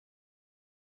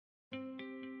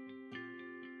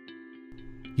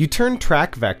You turn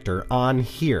track vector on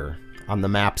here on the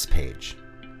Maps page.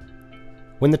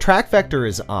 When the track vector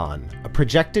is on, a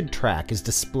projected track is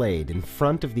displayed in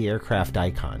front of the aircraft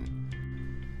icon.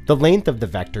 The length of the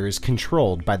vector is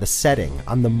controlled by the setting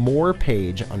on the More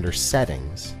page under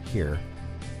Settings here,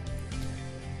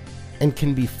 and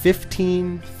can be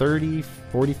 15, 30,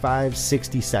 45,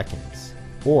 60 seconds,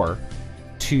 or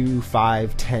 2,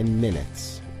 5, 10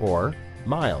 minutes, or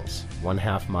miles,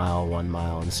 1/2 mile, 1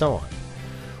 mile, and so on.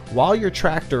 While your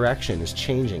track direction is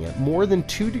changing at more than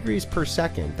 2 degrees per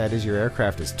second, that is, your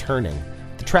aircraft is turning,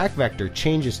 the track vector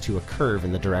changes to a curve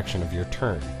in the direction of your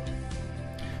turn.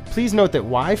 Please note that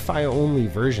Wi-Fi only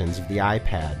versions of the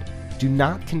iPad do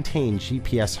not contain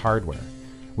GPS hardware.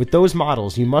 With those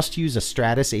models, you must use a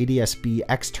Stratus ADS-B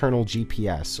external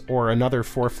GPS or another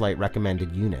ForeFlight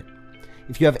recommended unit.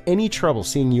 If you have any trouble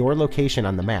seeing your location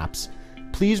on the maps,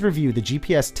 please review the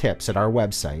GPS tips at our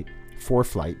website,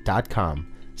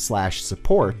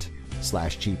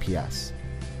 foreflight.com/support/GPS.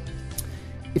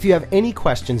 If you have any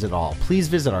questions at all, please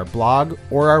visit our blog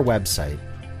or our website,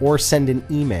 or send an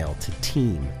email to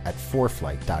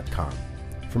team@foreflight.com.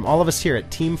 From all of us here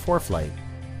at Team ForeFlight,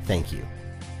 thank you.